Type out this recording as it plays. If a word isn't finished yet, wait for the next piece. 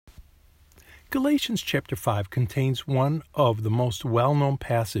Galatians chapter 5 contains one of the most well-known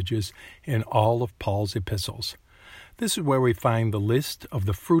passages in all of Paul's epistles. This is where we find the list of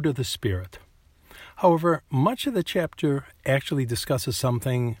the fruit of the Spirit. However, much of the chapter actually discusses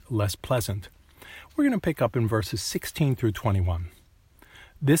something less pleasant. We're going to pick up in verses 16 through 21.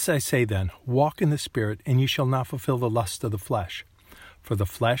 This I say then, walk in the Spirit, and ye shall not fulfill the lust of the flesh. For the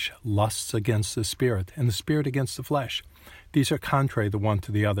flesh lusts against the Spirit, and the Spirit against the flesh. These are contrary the one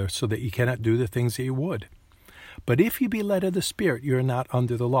to the other, so that ye cannot do the things that ye would. But if ye be led of the Spirit, ye are not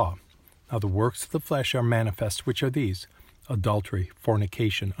under the law. Now the works of the flesh are manifest, which are these: adultery,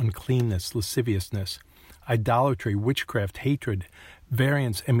 fornication, uncleanness, lasciviousness, idolatry, witchcraft, hatred,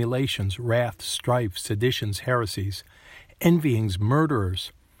 variance, emulations, wrath, strife, seditions, heresies, envyings,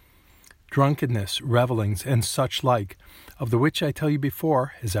 murderers, drunkenness, revellings, and such like, of the which I tell you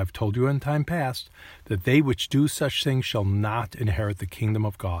before, as I've told you in time past, that they which do such things shall not inherit the kingdom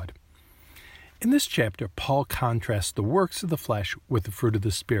of God. In this chapter, Paul contrasts the works of the flesh with the fruit of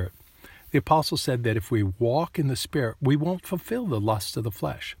the Spirit. The apostle said that if we walk in the Spirit, we won't fulfill the lust of the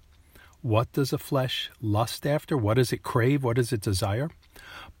flesh. What does the flesh lust after? What does it crave? What does it desire?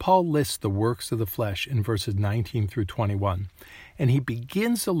 Paul lists the works of the flesh in verses 19 through 21, and he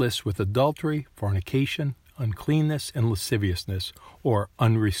begins the list with adultery, fornication, uncleanness, and lasciviousness, or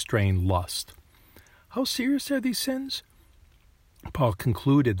unrestrained lust. How serious are these sins? Paul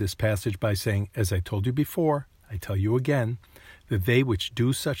concluded this passage by saying, as I told you before, I tell you again, that they which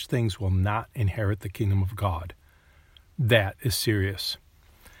do such things will not inherit the kingdom of God. That is serious.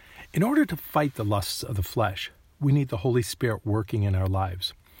 In order to fight the lusts of the flesh, we need the Holy Spirit working in our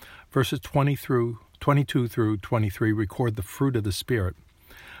lives. Verses 22 through 23 record the fruit of the Spirit.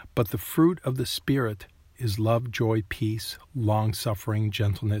 But the fruit of the Spirit is love, joy, peace, long-suffering,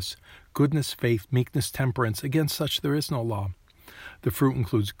 gentleness, goodness, faith, meekness, temperance. Against such there is no law. The fruit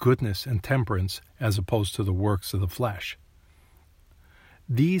includes goodness and temperance as opposed to the works of the flesh.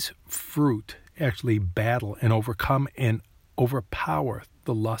 These fruit actually battle and overcome and overpower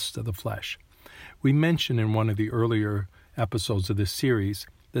the lust of the flesh. We mentioned in one of the earlier episodes of this series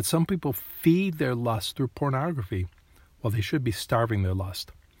that some people feed their lust through pornography, while they should be starving their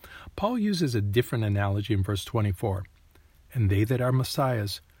lust. Paul uses a different analogy in verse 24. And they that are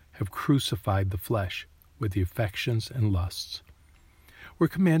Messiahs have crucified the flesh with the affections and lusts. We're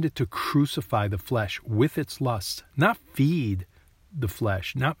commanded to crucify the flesh with its lusts, not feed the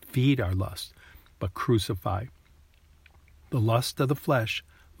flesh, not feed our lust, but crucify. The lust of the flesh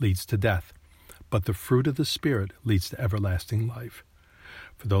leads to death, but the fruit of the Spirit leads to everlasting life.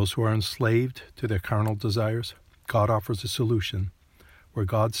 For those who are enslaved to their carnal desires, God offers a solution. Where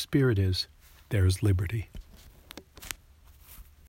God's Spirit is, there is liberty.